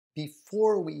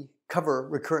Before we cover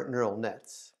recurrent neural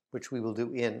nets, which we will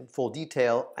do in full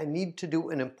detail, I need to do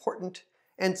an important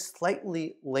and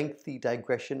slightly lengthy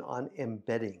digression on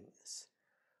embeddings,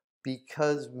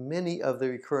 because many of the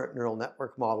recurrent neural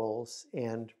network models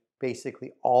and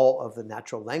basically all of the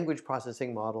natural language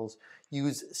processing models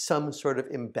use some sort of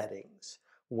embeddings,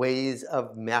 ways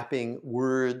of mapping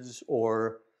words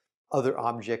or other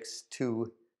objects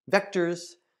to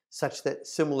vectors such that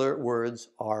similar words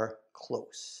are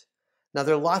close. Now,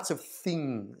 there are lots of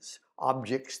things,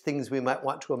 objects, things we might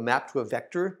want to map to a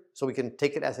vector, so we can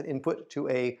take it as an input to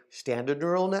a standard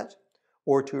neural net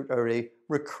or to a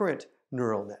recurrent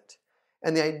neural net.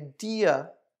 And the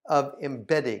idea of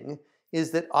embedding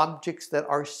is that objects that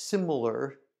are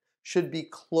similar should be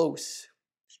close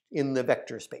in the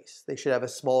vector space. They should have a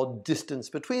small distance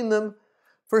between them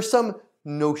for some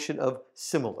notion of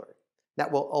similar.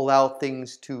 That will allow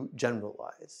things to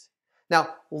generalize.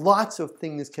 Now, lots of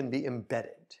things can be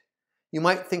embedded. You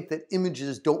might think that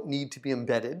images don't need to be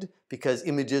embedded because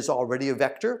images are already a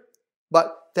vector,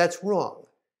 but that's wrong.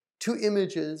 Two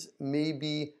images may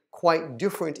be quite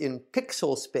different in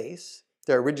pixel space,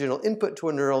 their original input to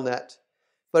a neural net,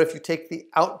 but if you take the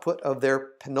output of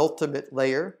their penultimate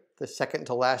layer, the second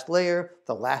to last layer,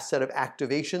 the last set of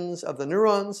activations of the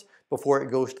neurons before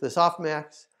it goes to the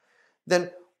softmax,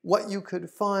 then what you could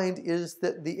find is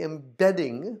that the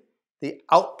embedding, the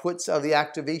outputs of the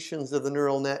activations of the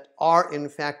neural net are in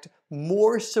fact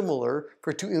more similar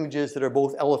for two images that are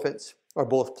both elephants or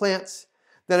both plants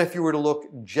than if you were to look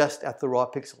just at the raw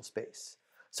pixel space.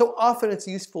 So often it's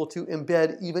useful to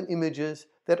embed even images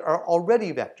that are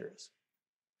already vectors.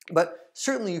 But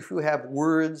certainly if you have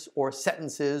words or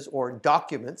sentences or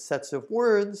documents, sets of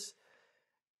words,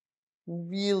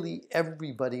 really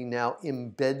everybody now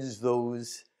embeds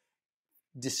those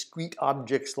discrete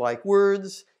objects like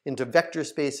words into vector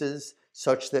spaces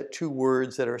such that two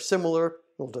words that are similar,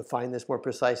 we'll define this more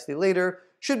precisely later,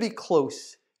 should be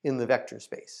close in the vector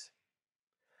space.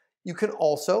 You can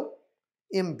also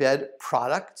embed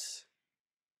products,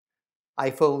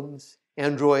 iPhones,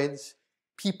 Androids,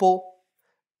 people.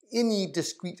 Any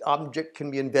discrete object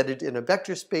can be embedded in a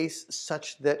vector space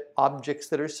such that objects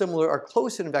that are similar are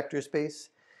close in vector space,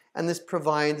 and this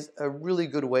provides a really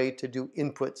good way to do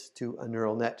inputs to a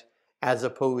neural net as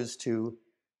opposed to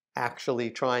actually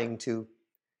trying to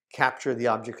capture the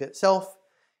object itself.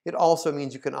 It also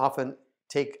means you can often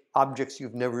take objects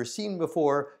you've never seen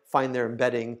before, find their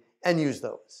embedding, and use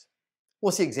those.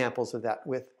 We'll see examples of that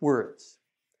with words.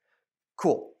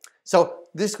 Cool. So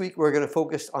this week we're going to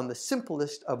focus on the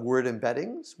simplest of word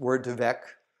embeddings, word2vec,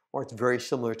 or it's very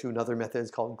similar to another method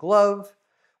called glove,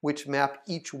 which map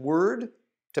each word.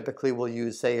 Typically we'll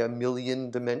use, say, a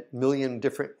million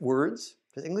different words.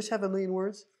 Does English have a million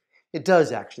words? It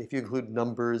does actually, if you include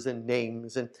numbers and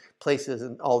names and places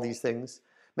and all these things.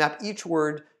 Map each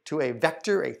word to a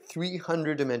vector, a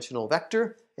 300-dimensional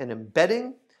vector, an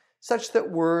embedding, such that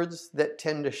words that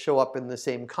tend to show up in the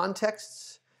same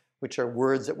contexts, which are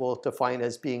words that we'll define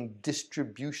as being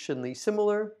distributionally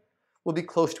similar, will be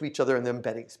close to each other in the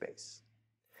embedding space.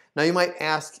 Now you might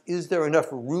ask, is there enough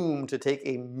room to take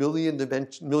a million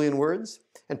words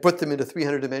and put them into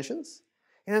 300 dimensions?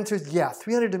 And the answer is yeah,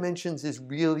 300 dimensions is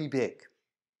really big.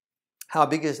 How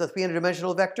big is the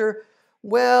 300-dimensional vector?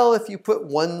 Well, if you put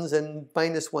ones and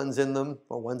minus ones in them,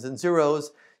 or ones and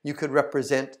zeros, you could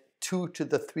represent 2 to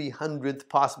the 300th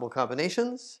possible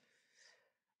combinations.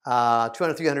 2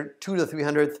 to the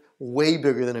 300th, way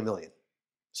bigger than a million.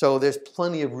 So there's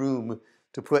plenty of room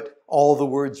to put all the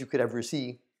words you could ever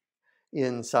see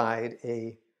inside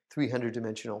a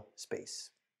 300-dimensional space.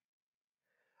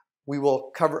 We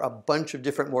will cover a bunch of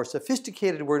different more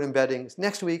sophisticated word embeddings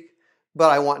next week,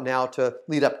 but I want now to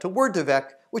lead up to word2vec,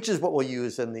 which is what we'll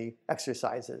use in the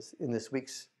exercises in this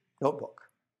week's notebook.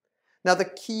 Now the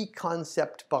key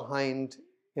concept behind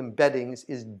embeddings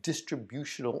is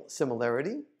distributional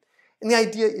similarity. And the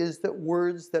idea is that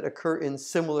words that occur in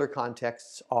similar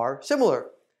contexts are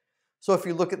similar. So if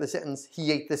you look at the sentence,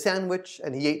 he ate the sandwich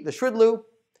and he ate the shridlu,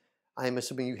 I'm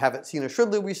assuming you haven't seen a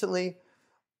shridlu recently.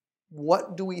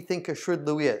 What do we think a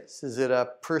shridlu is? Is it a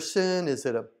person? Is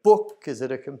it a book? Is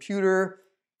it a computer?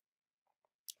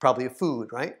 Probably a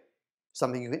food, right?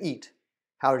 Something you can eat.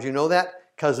 How did you know that?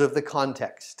 Because of the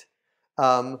context.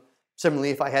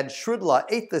 Similarly, if I had Shridla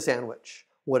ate the sandwich,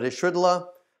 what is Shridla?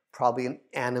 Probably an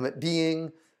animate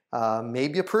being,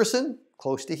 maybe a person,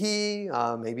 close to he,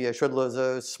 maybe a Shridla is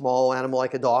a small animal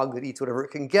like a dog that eats whatever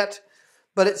it can get,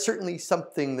 but it's certainly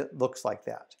something that looks like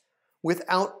that.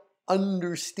 Without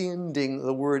understanding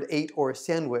the word ate or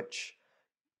sandwich,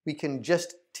 we can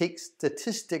just take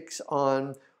statistics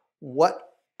on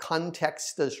what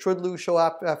context does Strudlu show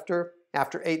up after?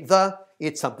 After ate the,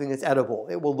 it's something that's edible.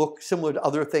 It will look similar to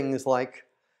other things like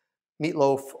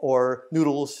meatloaf or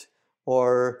noodles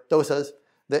or dosas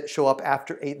that show up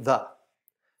after ate the.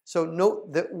 So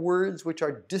note that words which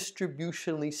are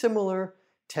distributionally similar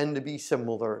tend to be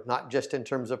similar, not just in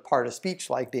terms of part of speech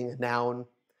like being a noun,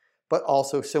 but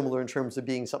also similar in terms of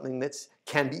being something that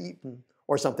can be eaten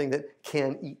or something that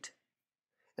can eat.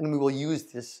 And we will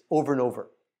use this over and over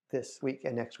this week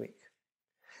and next week.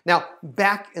 Now,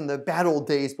 back in the bad old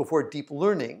days before deep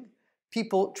learning,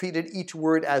 people treated each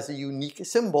word as a unique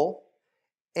symbol.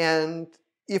 And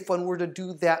if one were to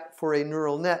do that for a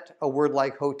neural net, a word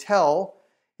like hotel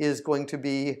is going to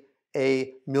be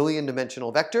a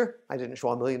million-dimensional vector. I didn't show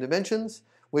a million dimensions.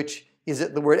 Which, is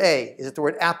it the word A? Is it the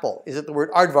word apple? Is it the word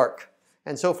aardvark?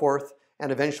 And so forth.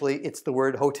 And eventually it's the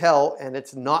word hotel, and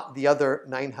it's not the other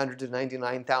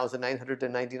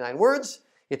 999,999 words.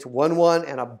 It's 1 1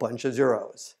 and a bunch of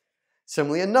zeros.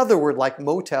 Similarly, another word like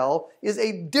motel is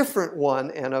a different one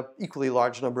and an equally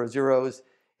large number of zeros.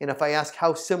 And if I ask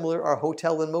how similar are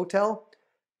hotel and motel,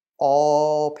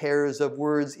 all pairs of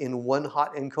words in one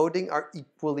hot encoding are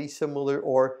equally similar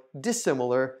or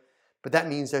dissimilar, but that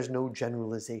means there's no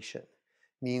generalization.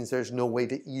 It means there's no way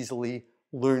to easily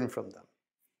learn from them.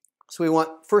 So we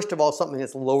want, first of all, something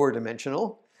that's lower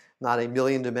dimensional, not a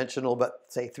million dimensional, but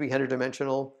say 300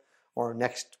 dimensional, or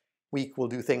next week we'll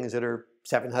do things that are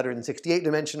 768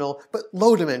 dimensional, but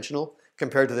low dimensional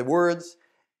compared to the words.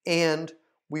 And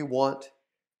we want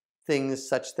things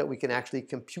such that we can actually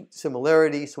compute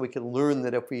similarity, so we can learn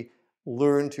that if we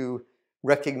learn to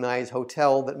recognize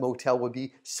hotel, that motel would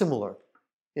be similar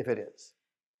if it is.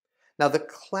 Now the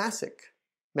classic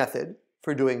method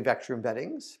for doing vector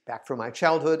embeddings, back from my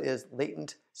childhood, is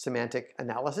latent semantic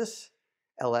analysis,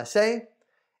 LSA.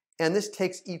 And this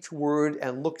takes each word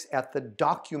and looks at the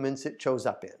documents it shows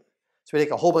up in. So we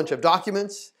take a whole bunch of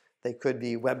documents. They could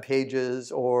be web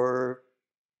pages or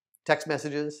text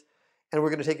messages. And we're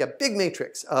going to take a big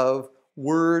matrix of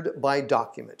word by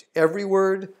document. Every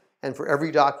word, and for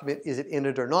every document, is it in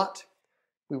it or not?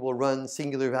 We will run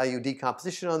singular value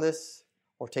decomposition on this,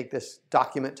 or take this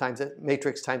document times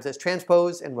matrix times S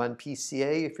transpose and run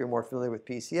PCA if you're more familiar with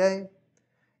PCA.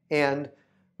 And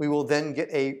we will then get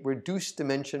a reduced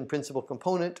dimension principal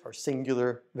component or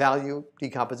singular value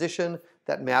decomposition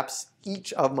that maps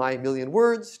each of my million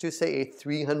words to, say, a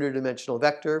 300-dimensional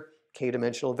vector,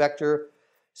 k-dimensional vector,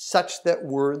 such that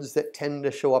words that tend to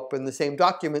show up in the same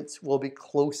documents will be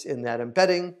close in that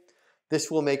embedding. This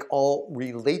will make all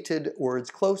related words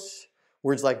close.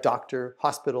 Words like doctor,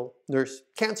 hospital, nurse,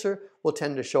 cancer will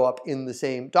tend to show up in the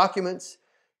same documents.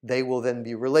 They will then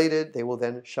be related. They will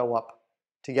then show up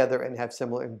together and have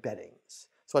similar embeddings.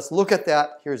 So let's look at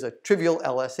that. Here's a trivial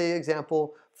LSA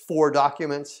example. 4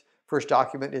 documents. First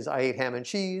document is I ate ham and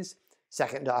cheese.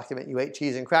 Second document, you ate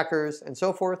cheese and crackers, and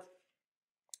so forth.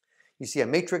 You see a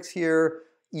matrix here.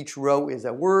 Each row is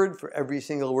a word for every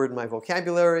single word in my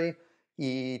vocabulary.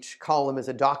 Each column is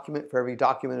a document for every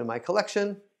document in my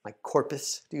collection, my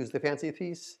corpus, to use the fancy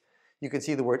piece. You can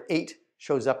see the word ate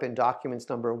shows up in documents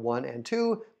number 1 and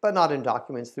 2, but not in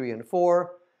documents 3 and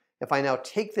 4. If I now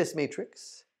take this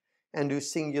matrix and do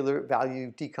singular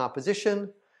value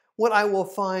decomposition, what I will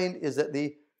find is that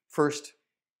the first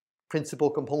principal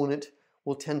component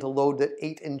will tend to load that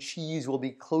ate and cheese will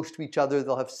be close to each other.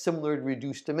 They'll have similar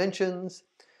reduced dimensions.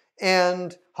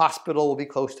 And hospital will be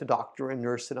close to doctor and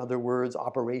nurse, in other words,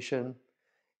 operation,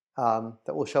 that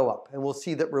will show up. And we'll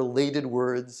see that related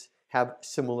words have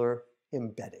similar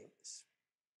embeddings.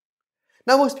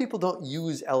 Now, most people don't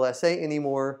use LSA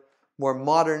anymore. More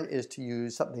modern is to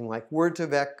use something like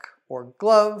word2vec or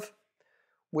glove,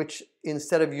 which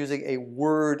instead of using a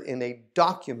word in a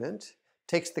document,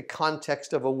 takes the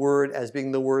context of a word as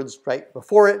being the words right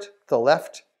before it, to the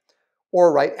left,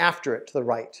 or right after it, to the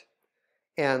right.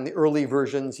 And the early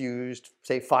versions used,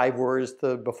 say, 5 words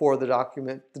before the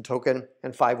document, the token,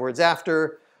 and 5 words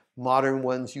after. Modern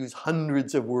ones use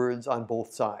hundreds of words on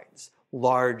both sides,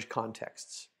 large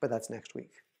contexts, but that's next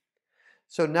week.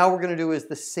 So now what we're going to do is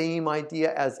the same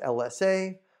idea as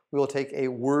LSA. We will take a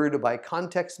word by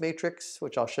context matrix,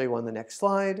 which I'll show you on the next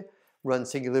slide, run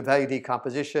singular value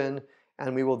decomposition,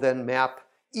 and we will then map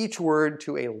each word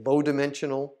to a low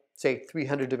dimensional, say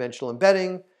 300 dimensional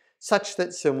embedding, such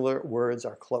that similar words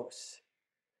are close.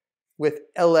 With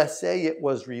LSA, it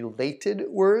was related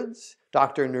words,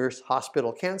 doctor, nurse,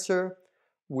 hospital, cancer.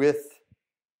 With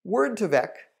word2vec,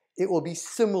 it will be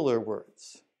similar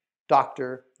words,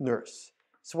 doctor, nurse.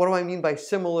 So what do I mean by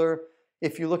similar?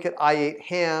 If you look at I ate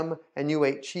ham and you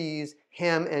ate cheese,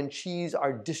 ham and cheese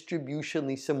are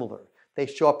distributionally similar. They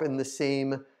show up in the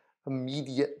same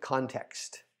immediate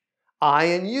context. I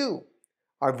and you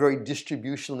are very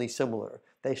distributionally similar.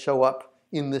 They show up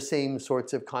in the same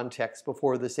sorts of contexts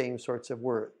before the same sorts of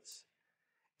words.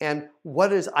 And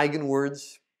what is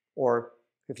eigenwords, or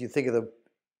if you think of the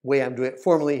way I'm doing it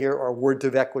formally here, or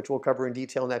word2vec, which we'll cover in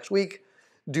detail next week,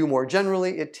 do more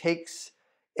generally, it takes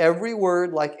every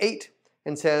word like 8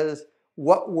 and says,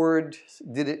 what word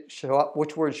did it show up,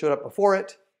 which word showed up before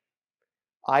it?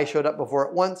 I showed up before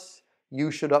it once,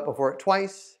 you showed up before it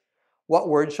twice. What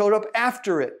word showed up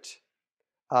after it?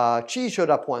 Cheese showed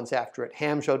up once after it,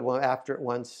 ham showed up after it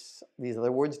once, these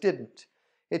other words didn't.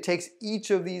 It takes each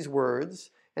of these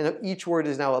words, and each word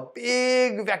is now a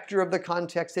big vector of the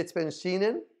context it's been seen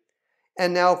in.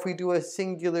 And now if we do a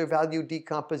singular value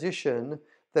decomposition,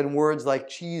 then words like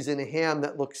cheese and ham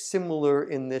that look similar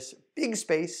in this big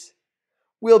space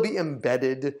will be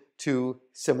embedded to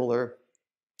similar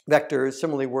vectors.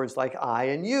 Similarly, words like I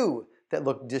and you that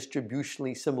look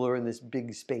distributionally similar in this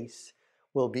big space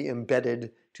will be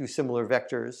embedded to similar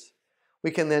vectors.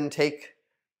 We can then take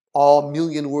all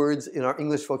million words in our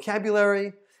English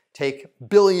vocabulary, take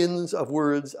billions of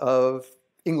words of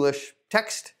English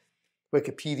text,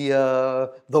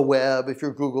 Wikipedia, the web, if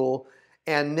you're Google,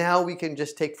 and now we can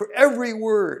just take for every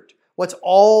word, what's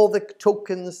all the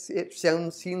tokens it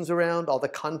scenes around, all the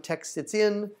context it's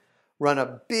in, run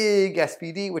a big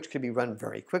SVD, which can be run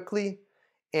very quickly,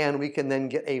 and we can then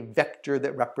get a vector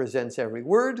that represents every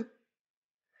word.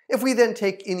 If we then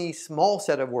take any small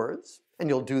set of words, and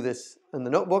you'll do this in the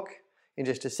notebook in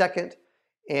just a second,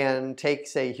 and take,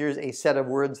 say, here's a set of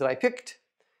words that I picked,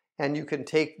 and you can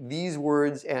take these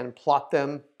words and plot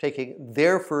them, taking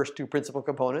their first two principal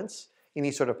components,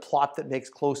 any sort of plot that makes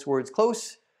close words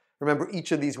close. Remember,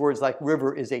 each of these words, like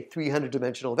river, is a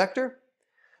 300-dimensional vector.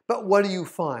 But what do you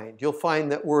find? You'll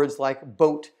find that words like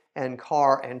boat and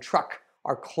car and truck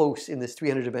are close in this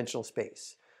 300-dimensional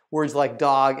space. Words like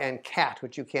dog and cat,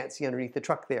 which you can't see underneath the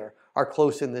truck there, are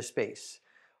close in this space.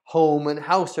 Home and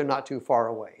house are not too far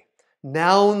away.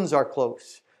 Nouns are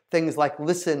close. Things like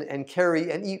listen and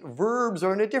carry and eat, verbs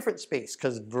are in a different space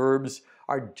because verbs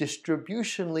are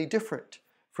distributionally different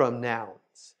from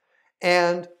nouns.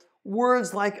 And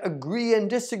words like agree and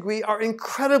disagree are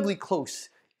incredibly close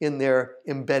in their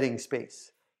embedding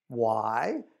space.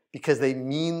 Why? Because they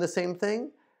mean the same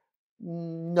thing?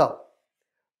 No.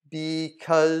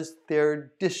 Because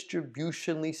they're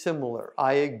distributionally similar.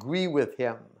 I agree with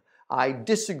him. I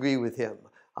disagree with him.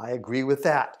 I agree with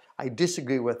that. I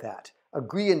disagree with that.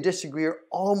 Agree and disagree are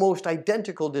almost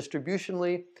identical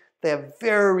distributionally. They have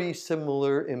very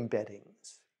similar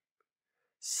embeddings.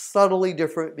 Subtly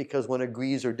different because one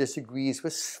agrees or disagrees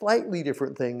with slightly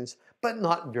different things, but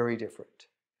not very different.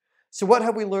 So what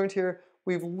have we learned here?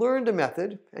 We've learned a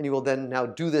method, and you will then now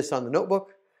do this on the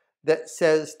notebook, that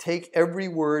says take every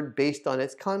word based on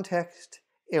its context,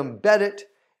 embed it,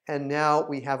 and now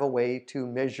we have a way to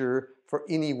measure for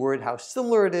any word how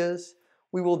similar it is.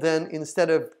 We will then, instead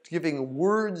of giving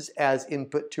words as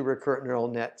input to recurrent neural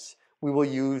nets, we will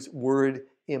use word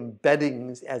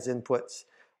embeddings as inputs.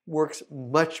 Works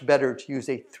much better to use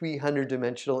a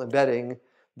 300-dimensional embedding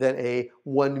than a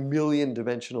 1,000,000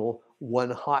 dimensional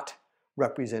one-hot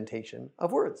representation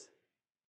of words.